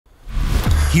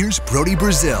Here's Brody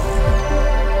Brazil.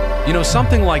 You know,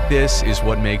 something like this is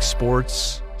what makes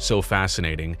sports so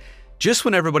fascinating. Just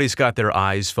when everybody's got their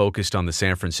eyes focused on the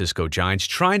San Francisco Giants,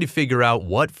 trying to figure out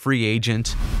what free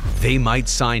agent they might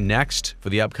sign next for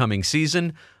the upcoming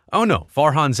season, oh no,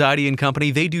 Farhan Zaidi and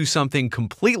company, they do something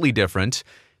completely different.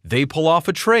 They pull off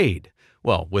a trade,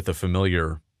 well, with a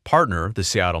familiar partner, the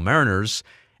Seattle Mariners,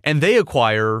 and they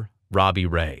acquire Robbie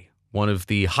Ray, one of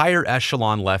the higher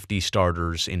echelon lefty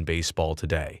starters in baseball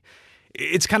today.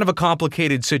 It's kind of a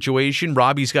complicated situation.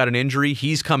 Robbie's got an injury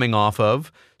he's coming off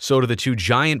of. So do the two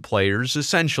Giant players,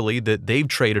 essentially, that they've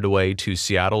traded away to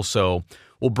Seattle. So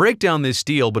we'll break down this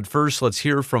deal, but first let's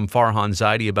hear from Farhan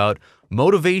Zaidi about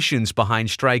motivations behind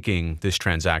striking this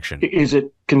transaction. Is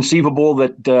it conceivable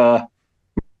that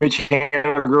Mitch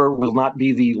Haniger will not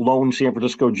be the lone San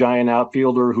Francisco Giant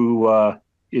outfielder who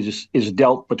is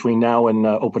dealt between now and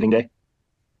opening day?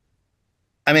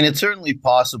 I mean, it's certainly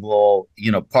possible.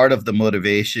 You know, part of the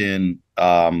motivation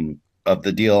of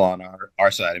the deal on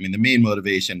our side, I mean, the main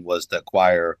motivation was to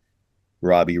acquire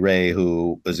Robbie Ray,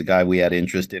 who was a guy we had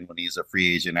interest in when he's a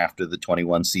free agent after the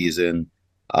 21 season.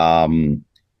 You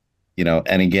know,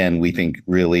 and again, we think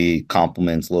really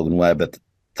complements Logan Webb at the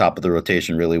top of the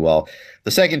rotation really well.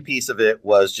 The second piece of it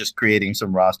was just creating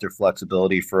some roster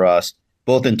flexibility for us,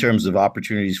 both in terms of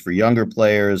opportunities for younger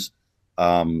players,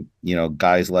 you know,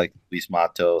 guys like Luis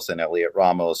Matos and Elliot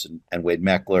Ramos and Wade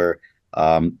Meckler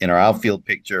in our outfield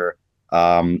picture.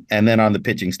 And then on the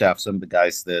pitching staff, some of the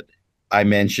guys that I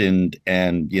mentioned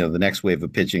and, you know, the next wave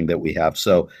of pitching that we have.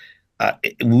 So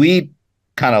we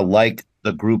kind of like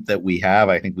the group that we have.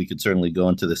 I think we could certainly go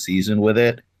into the season with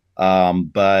it.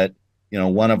 But, you know,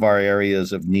 one of our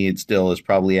areas of need still is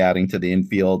probably adding to the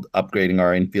infield, upgrading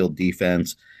our infield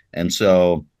defense. And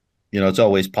so, you know, it's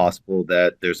always possible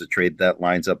that there's a trade that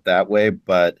lines up that way.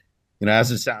 But, you know,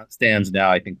 as it stands now,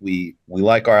 I think we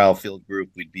like our outfield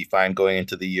group. We'd be fine going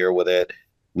into the year with it.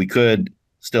 We could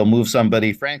still move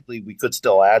somebody. Frankly, we could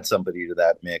still add somebody to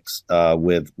that mix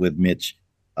with Mitch,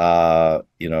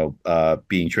 you know,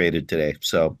 being traded today.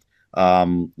 So a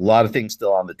lot of things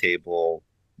still on the table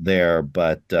there.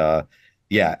 But,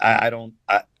 yeah,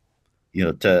 you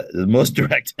know, to the most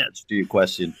direct answer to your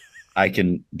question I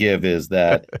can give is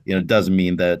that, you know, it doesn't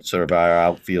mean that sort of our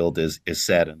outfield is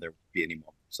set and there won't be any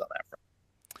more moves on that front.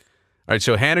 All right,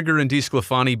 so Haniger and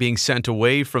DeSclafani being sent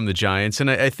away from the Giants,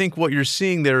 and I think what you're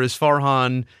seeing there is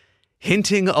Farhan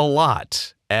hinting a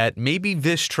lot at maybe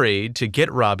this trade to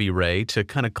get Robbie Ray to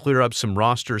kind of clear up some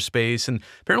roster space, and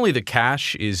apparently the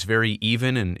cash is very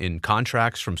even in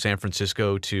contracts from San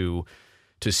Francisco to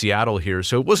Seattle here,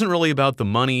 so it wasn't really about the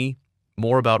money,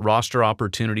 more about roster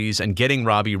opportunities and getting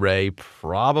Robbie Ray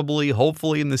probably,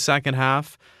 hopefully in the second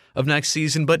half of next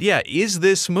season. But yeah, is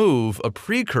this move a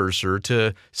precursor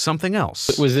to something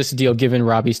else? Was this deal, given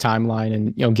Robbie's timeline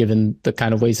and, you know, given the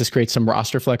kind of ways this creates some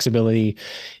roster flexibility,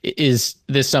 is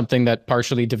this something that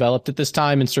partially developed at this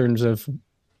time in terms of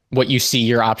what you see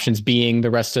your options being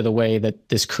the rest of the way, that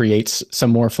this creates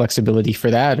some more flexibility for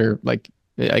that? Or like,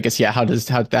 I guess, yeah, how did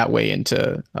that weigh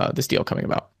into this deal coming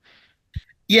about?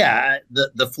 Yeah,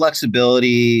 the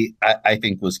flexibility I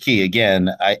think was key.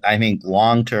 Again, I think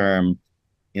long term,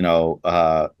 you know,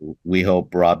 we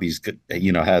hope Robbie's,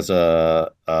 you know, has a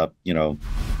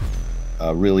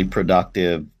really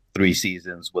productive 3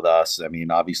 seasons with us. I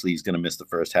mean, obviously he's going to miss the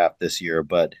first half this year,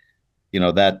 but, you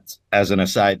know, that as an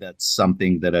aside, that's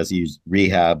something that as he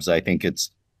rehabs, I think it's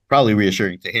probably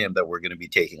reassuring to him that we're going to be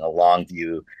taking a long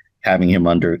view, having him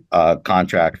under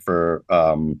contract for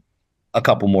a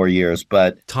couple more years.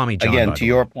 But Tommy John, again, to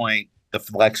your point, the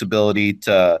flexibility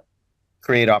to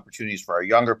create opportunities for our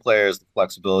younger players, the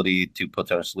flexibility to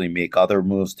potentially make other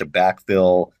moves to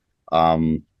backfill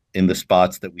in the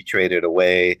spots that we traded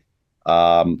away.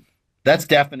 That's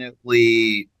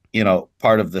definitely, you know,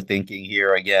 part of the thinking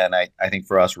here. Again, I think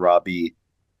for us, Robbie,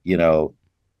 you know,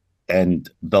 and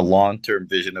the long-term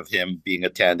vision of him being a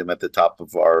tandem at the top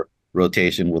of our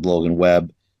rotation with Logan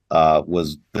Webb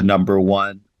was the number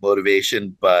one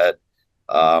motivation, but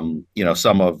you know,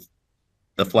 some of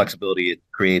the flexibility it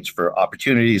creates for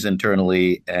opportunities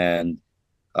internally and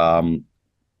a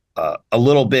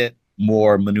little bit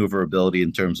more maneuverability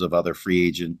in terms of other free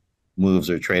agent moves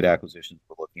or trade acquisitions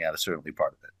we're looking at is certainly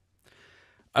part of it.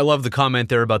 I love the comment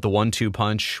there about the 1-2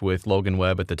 punch with Logan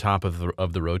Webb at the top of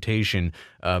the rotation.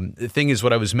 The thing is,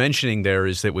 what I was mentioning there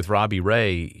is that with Robbie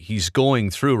Ray, he's going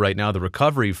through right now the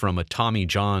recovery from a Tommy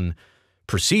John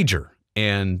procedure.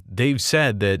 And they've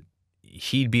said that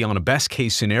he'd be on a best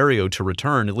case scenario to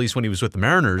return, at least when he was with the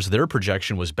Mariners. Their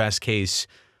projection was best case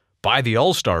by the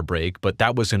All-Star break, but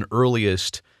that was an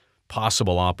earliest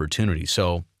possible opportunity.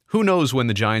 So who knows when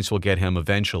the Giants will get him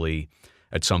eventually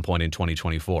at some point in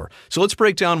 2024. So let's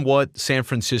break down what San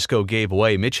Francisco gave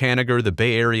away. Mitch Haniger, the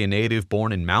Bay Area native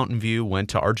born in Mountain View, went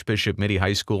to Archbishop Mitty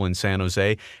High School in San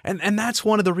Jose. And that's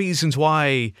one of the reasons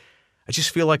why I just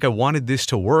feel like I wanted this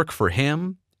to work for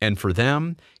him and for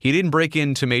them. He didn't break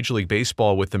into Major League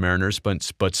Baseball with the Mariners,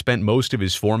 but spent most of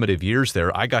his formative years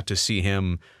there. I got to see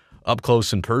him up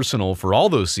close and personal for all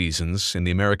those seasons in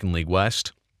the American League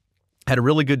West. Had a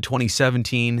really good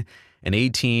 2017 and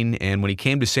 18, and when he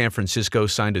came to San Francisco,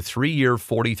 signed a 3-year,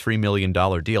 $43 million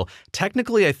deal.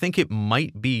 Technically, I think it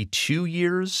might be 2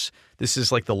 years. This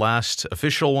is like the last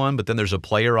official one, but then there's a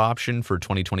player option for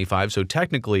 2025. So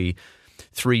technically,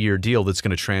 3-year deal that's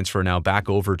going to transfer now back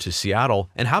over to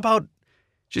Seattle. And how about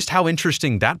just how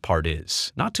interesting that part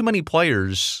is? Not too many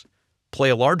players play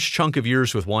a large chunk of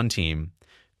years with one team,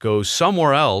 go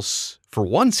somewhere else for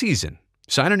one season,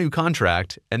 sign a new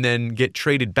contract, and then get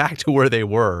traded back to where they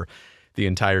were the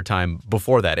entire time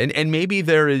before that. And maybe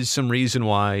there is some reason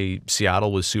why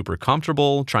Seattle was super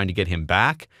comfortable trying to get him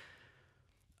back.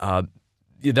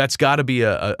 That's got to be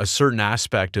a certain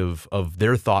aspect of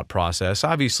their thought process.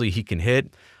 Obviously, he can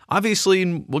hit. Obviously,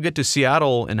 we'll get to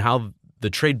Seattle and how the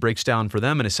trade breaks down for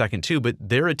them in a second too, but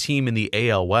they're a team in the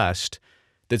AL West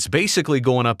that's basically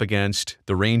going up against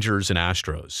the Rangers and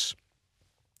Astros.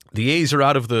 The A's are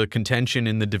out of the contention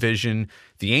in the division.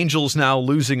 The Angels now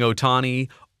losing Ohtani,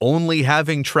 only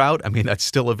having Trout. I mean, that's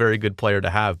still a very good player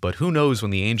to have, but who knows when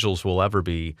the Angels will ever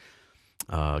be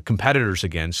competitors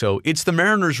again. So it's the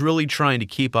Mariners really trying to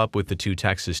keep up with the two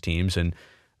Texas teams, and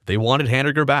they wanted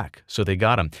Haniger back, so they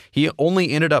got him. He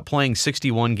only ended up playing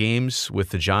 61 games with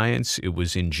the Giants. It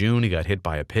was in June. He got hit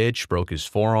by a pitch, broke his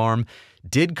forearm,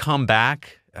 did come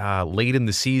back late in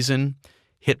the season,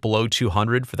 hit below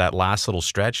 200 for that last little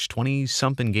stretch,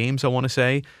 20-something games, I want to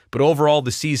say. But overall,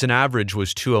 the season average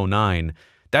was 209.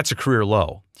 That's a career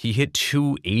low. He hit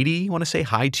 280, I want to say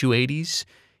high 280s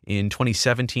in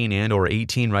 2017 and or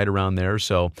 18, right around there.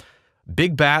 So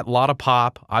big bat, a lot of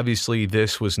pop. Obviously,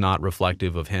 this was not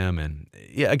reflective of him. And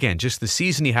yeah, again, just the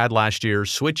season he had last year,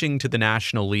 switching to the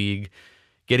National League,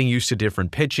 getting used to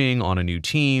different pitching on a new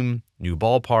team, new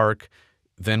ballpark.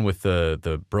 Then with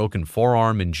the broken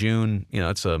forearm in June,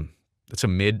 it's a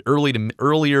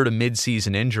earlier to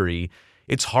mid-season injury.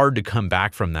 It's hard to come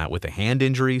back from that with a hand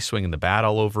injury, swinging the bat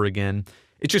all over again.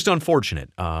 It's just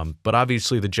unfortunate. But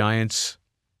obviously the Giants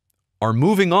are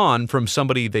moving on from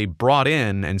somebody they brought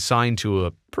in and signed to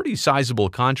a pretty sizable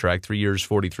contract, 3 years,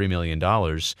 $43 million.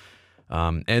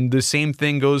 And the same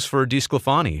thing goes for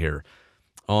DeSclafani here.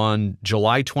 On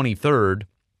July 23rd,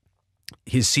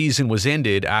 his season was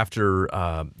ended after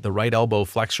the right elbow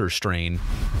flexor strain.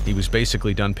 He was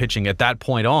basically done pitching at that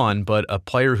point on, but a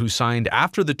player who signed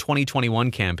after the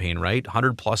 2021 campaign, right?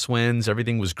 100-plus wins.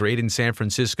 Everything was great in San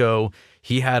Francisco.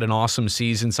 He had an awesome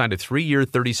season, signed a 3-year,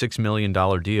 $36 million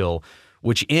deal,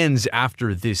 which ends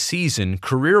after this season.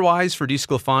 Career-wise for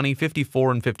DeSclafani,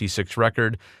 54-56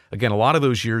 record. Again, a lot of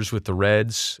those years with the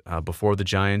Reds before the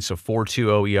Giants, a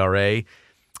 4.20 ERA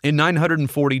in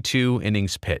 942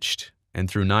 innings pitched. And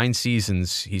through 9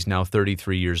 seasons, he's now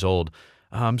 33 years old.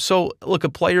 So, look, a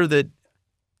player that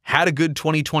had a good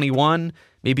 2021,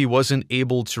 maybe wasn't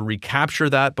able to recapture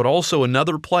that, but also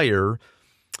another player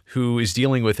who is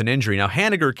dealing with an injury. Now,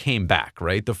 Haniger came back,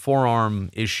 right? The forearm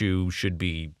issue should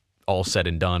be all said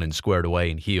and done and squared away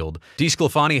and healed.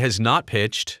 DeSclafani has not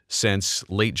pitched since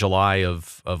late July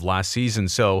of last season,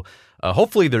 so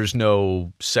hopefully there's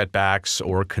no setbacks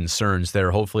or concerns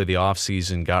there. Hopefully the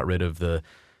offseason got rid of the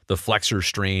flexor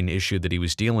strain issue that he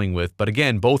was dealing with. But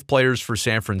again, both players for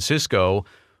San Francisco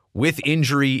with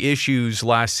injury issues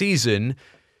last season,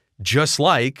 just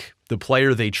like the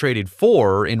player they traded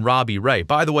for in Robbie Ray.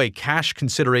 By the way, cash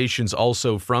considerations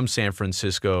also from San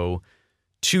Francisco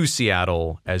to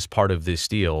Seattle as part of this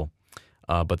deal.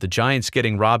 But the Giants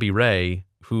getting Robbie Ray,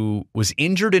 who was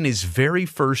injured in his very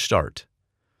first start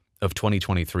of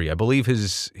 2023. I believe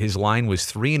his line was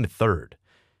 3 1/3.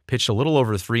 Pitched a little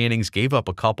over 3 innings, gave up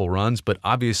a couple runs, but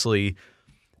obviously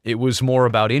it was more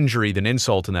about injury than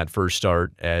insult in that first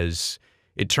start, as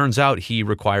it turns out he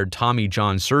required Tommy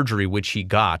John surgery, which he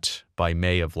got by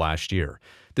May of last year.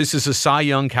 This is a Cy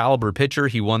Young caliber pitcher.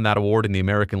 He won that award in the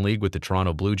American League with the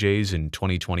Toronto Blue Jays in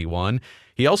 2021.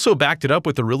 He also backed it up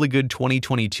with a really good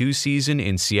 2022 season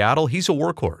in Seattle. He's a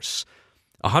workhorse.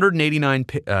 189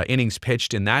 innings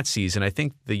pitched in that season. I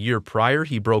think the year prior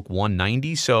he broke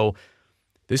 190, so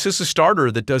this is a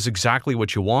starter that does exactly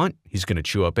what you want. He's going to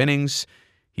chew up innings.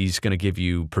 He's going to give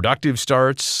you productive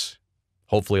starts,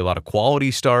 hopefully a lot of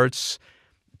quality starts.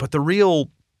 But the real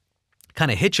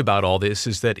kind of hitch about all this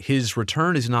is that his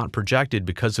return is not projected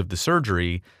because of the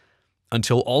surgery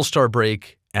until All-Star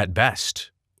break at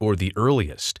best, or the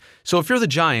earliest. So if you're the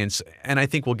Giants, and I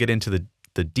think we'll get into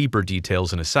the deeper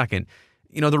details in a second,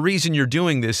 the reason you're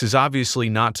doing this is obviously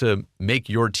not to make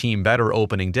your team better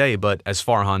opening day, but as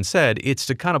Farhan said, it's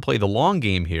to kind of play the long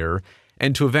game here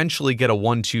and to eventually get a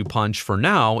 1-2 punch for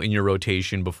now in your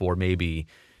rotation before maybe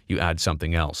you add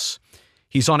something else.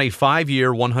 He's on a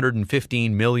 5-year,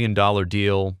 $115 million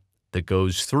deal that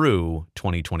goes through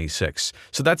 2026.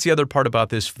 So that's the other part about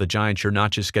this for the Giants. You're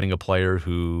not just getting a player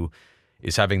who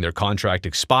is having their contract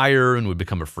expire and would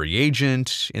become a free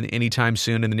agent anytime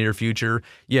soon in the near future.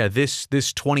 Yeah, this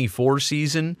 24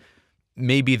 season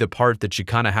may be the part that you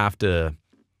kind of have to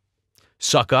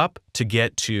suck up to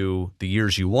get to the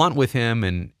years you want with him.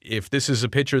 And if this is a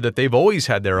pitcher that they've always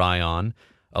had their eye on,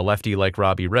 a lefty like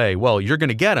Robbie Ray, well, you're going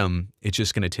to get him. It's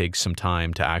just going to take some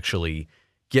time to actually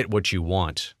get what you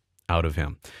want out of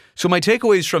him. So my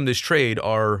takeaways from this trade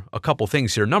are a couple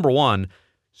things here. Number one,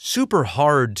 super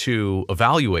hard to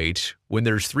evaluate when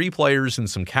there's 3 players and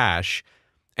some cash,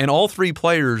 and all 3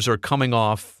 players are coming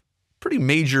off pretty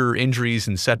major injuries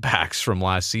and setbacks from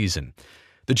last season.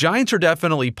 The Giants are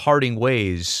definitely parting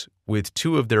ways with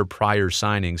 2 of their prior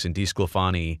signings in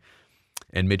DeSclafani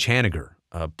and Mitch Haniger,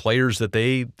 players that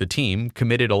the team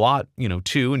committed a lot,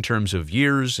 to in terms of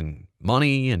years and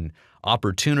money and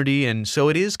opportunity, and so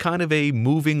it is kind of a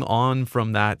moving on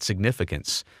from that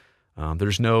significance.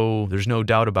 There's no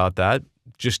doubt about that.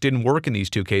 Just didn't work in these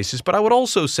 2 cases. But I would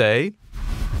also say,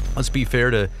 let's be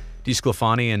fair to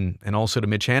DeSclafani and also to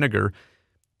Mitch Haniger,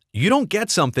 you don't get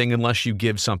something unless you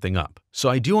give something up. So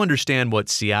I do understand what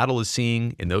Seattle is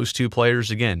seeing in those 2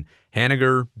 players. Again,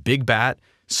 Haniger, big bat,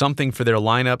 something for their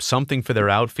lineup, something for their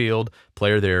outfield,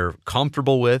 player they're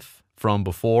comfortable with from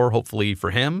before. Hopefully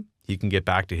for him, he can get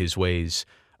back to his ways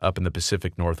up in the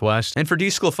Pacific Northwest. And for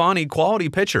DeSclafani, quality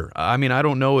pitcher. I mean, I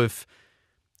don't know if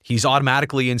he's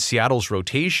automatically in Seattle's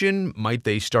rotation. Might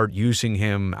they start using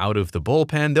him out of the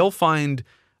bullpen? They'll find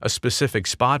a specific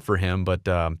spot for him, but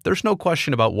there's no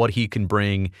question about what he can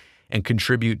bring and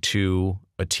contribute to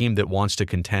a team that wants to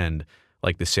contend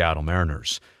like the Seattle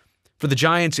Mariners. For the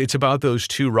Giants, it's about those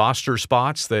 2 roster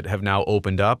spots that have now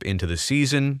opened up into the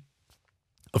season.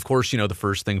 Of course, the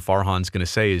first thing Farhan's going to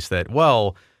say is that,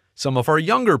 well, some of our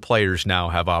younger players now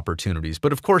have opportunities.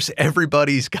 But of course,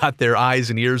 everybody's got their eyes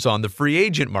and ears on the free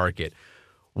agent market.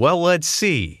 Well, let's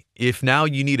see. If now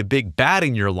you need a big bat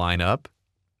in your lineup,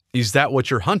 is that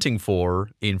what you're hunting for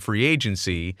in free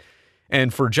agency?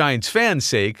 And for Giants fans'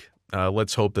 sake,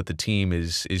 let's hope that the team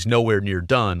is nowhere near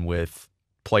done with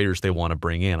players they want to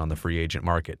bring in on the free agent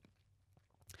market.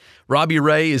 Robbie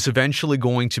Ray is eventually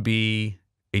going to be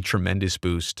a tremendous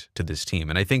boost to this team.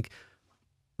 And I think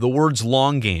the words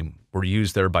long game were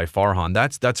used there by Farhan.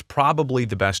 That's probably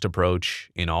the best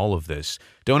approach in all of this.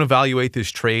 Don't evaluate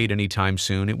this trade anytime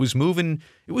soon. It was moving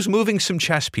some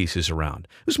chess pieces around.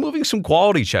 It was moving some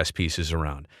quality chess pieces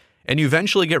around. And you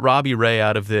eventually get Robbie Ray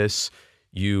out of this.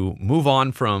 You move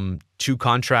on from 2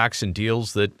 contracts and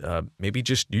deals that maybe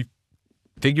just you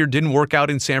figured didn't work out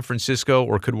in San Francisco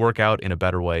or could work out in a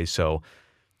better way. So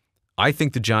I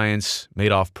think the Giants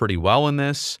made off pretty well in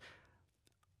this.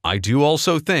 I do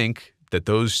also think that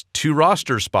those 2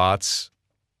 roster spots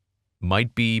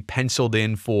might be penciled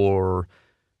in for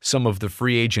some of the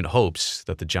free agent hopes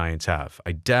that the Giants have.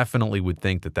 I definitely would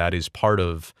think that that is part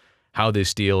of how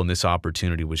this deal and this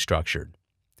opportunity was structured.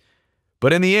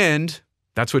 But in the end,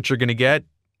 that's what you're going to get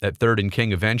at 3rd and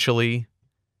King eventually.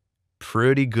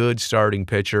 Pretty good starting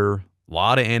pitcher, a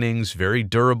lot of innings, very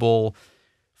durable.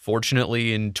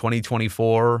 Fortunately, in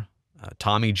 2024,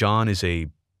 Tommy John is a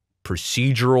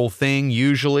procedural thing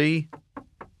usually,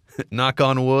 knock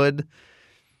on wood.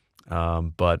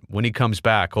 But when he comes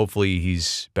back, hopefully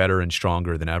he's better and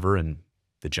stronger than ever, and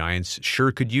the Giants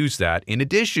sure could use that in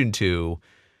addition to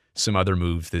some other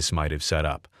moves this might have set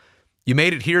up. You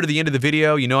made it here to the end of the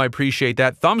video. I appreciate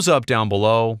that. Thumbs up down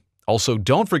below. Also,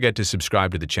 don't forget to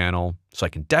subscribe to the channel so I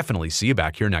can definitely see you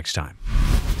back here next time.